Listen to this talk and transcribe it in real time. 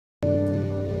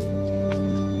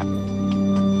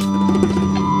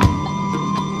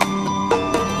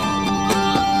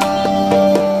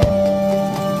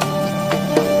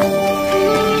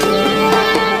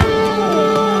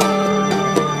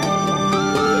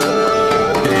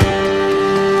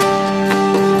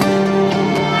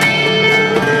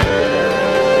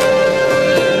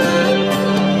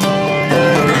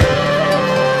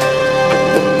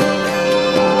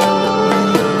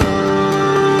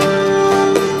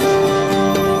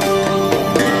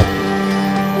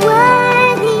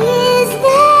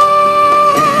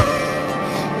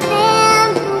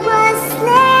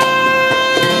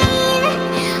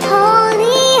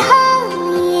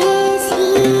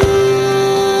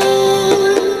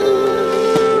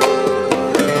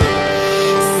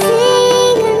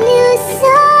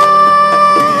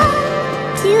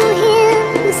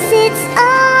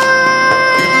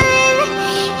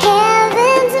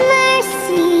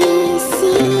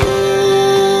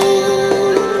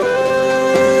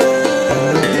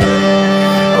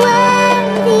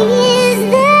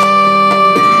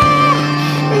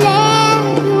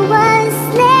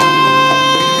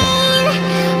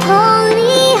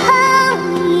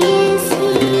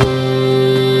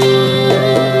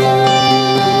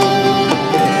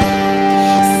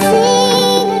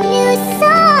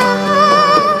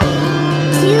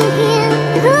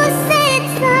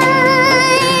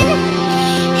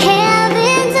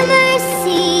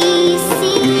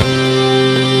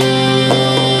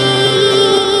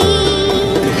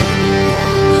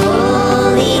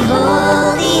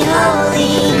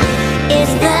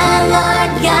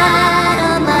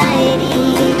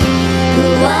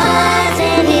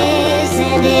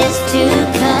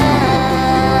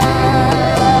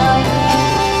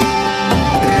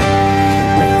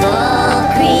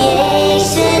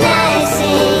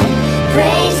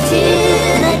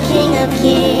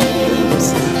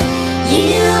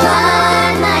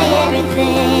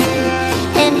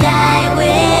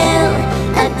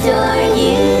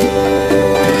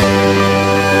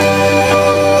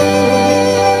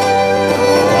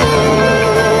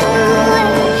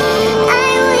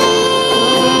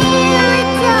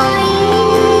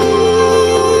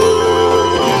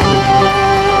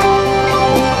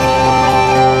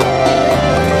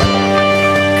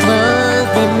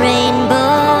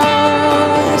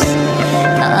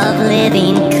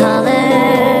living color,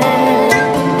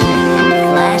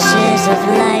 flashes of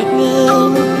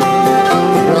lightning,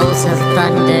 rolls of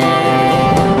thunder.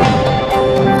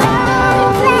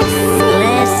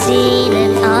 Blessing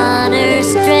and honor,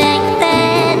 strength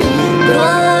and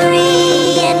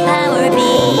glory and power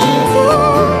be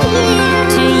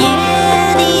to you,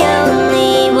 the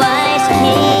only wise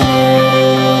King.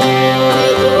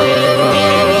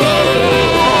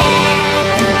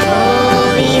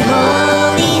 Holy,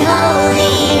 holy,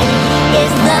 holy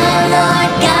is the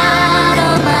Lord God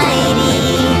Almighty,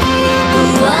 who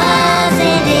was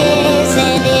and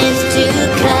is to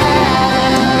come.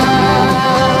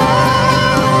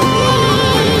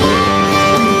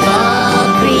 All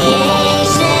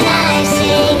creation I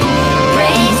sing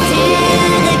praise to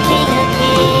the King of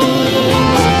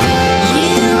Kings.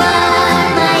 You are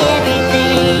my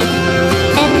everything,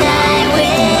 and I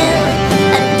will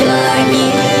adore you.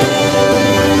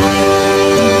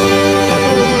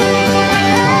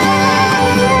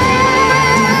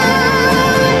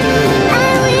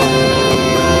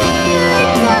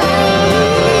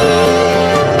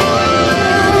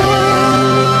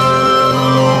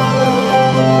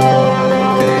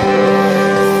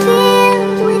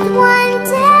 Filled with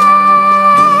wonder,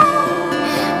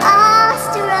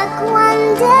 awestruck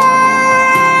wonder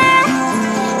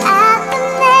at the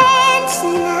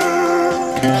mention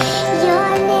of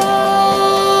your name.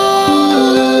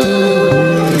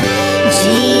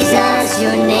 Jesus,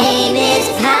 your name is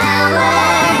power,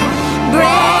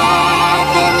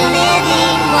 breath and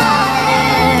living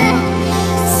water,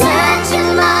 such a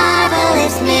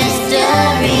marvelous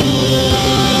mystery.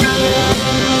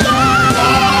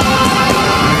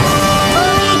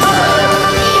 Holy,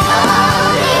 holy,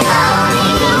 holy, holy,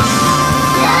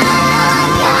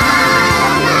 Lord God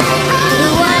Almighty, who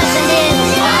was and is.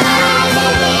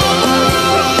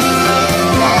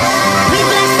 We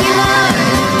bless you, Lord.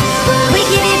 We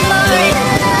give you glory.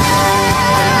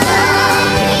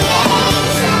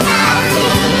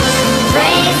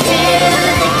 Praise to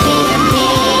the King of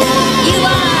Kings. You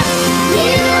are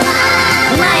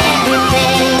my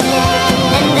everything,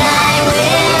 and I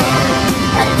will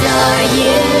adore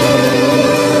you.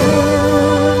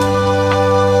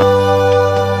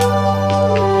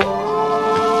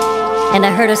 And I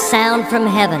heard a sound from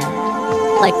heaven,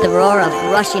 like the roar of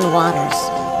rushing waters,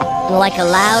 and like a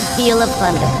loud peal of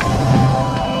thunder.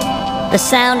 The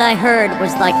sound I heard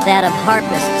was like that of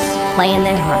harpists playing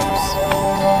their harps.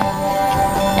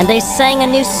 And they sang a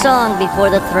new song before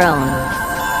the throne,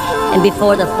 and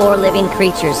before the four living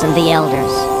creatures and the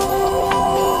elders.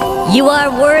 You are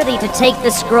worthy to take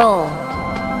the scroll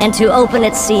and to open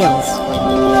its seals,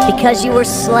 because you were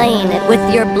slain, and with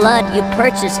your blood you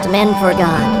purchased men for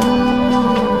God,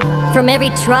 from every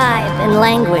tribe and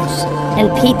language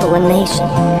and people and nation.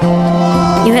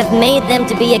 You have made them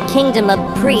to be a kingdom of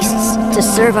priests to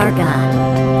serve our God,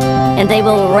 and they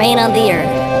will reign on the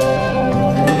earth.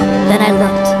 Then I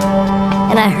looked,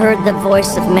 and I heard the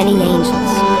voice of many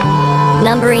angels,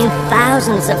 numbering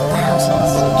thousands of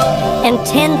thousands, and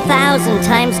 10,000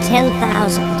 times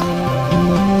 10,000.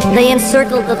 They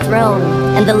encircled the throne,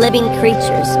 and the living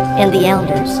creatures, and the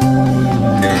elders.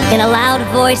 In a loud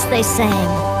voice they sang,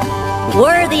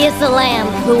 "Worthy is the Lamb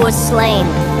who was slain,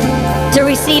 to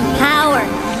receive power,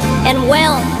 and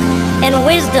wealth, and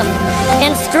wisdom,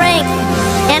 and strength,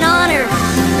 and honor,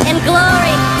 and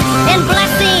glory, and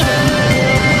blessing."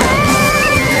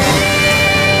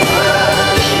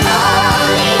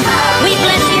 We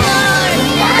bless you, Lord,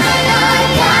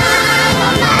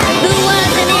 who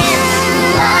was and is.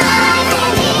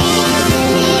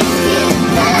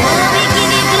 We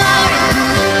give you glory.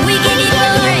 We give you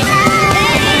glory.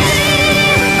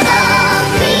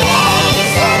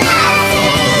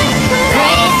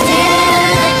 Praise to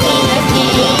the King of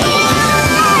Kings.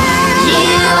 You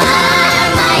are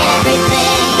my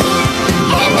everything,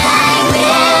 and I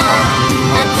will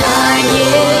adore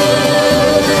you.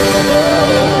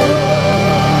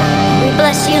 We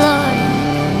bless you, Lord.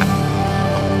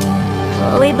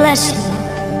 Oh, we bless you.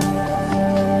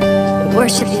 We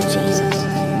worship you, Jesus.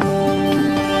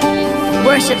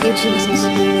 Worship you, Jesus.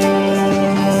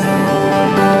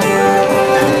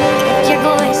 Lift your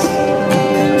voice.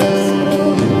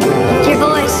 Lift your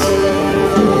voice.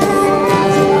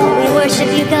 We worship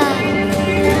you, God.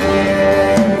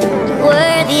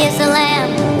 Worthy is the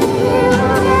Lamb.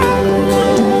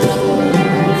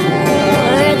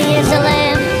 Worthy is the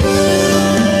Lamb.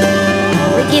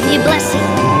 We give you blessing,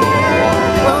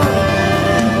 glory,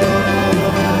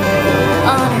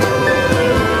 honor.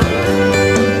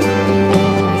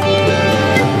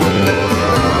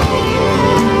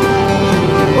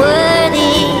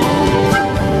 Worthy,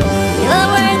 you're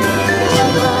worthy.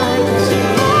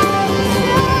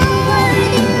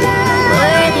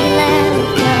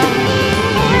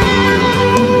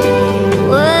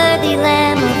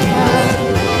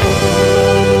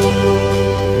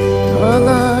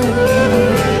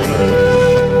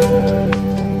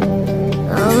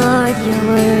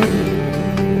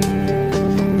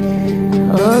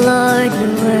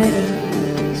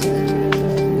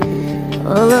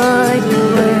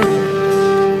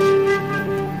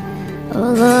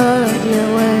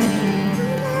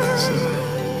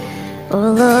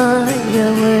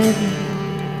 you're worthy.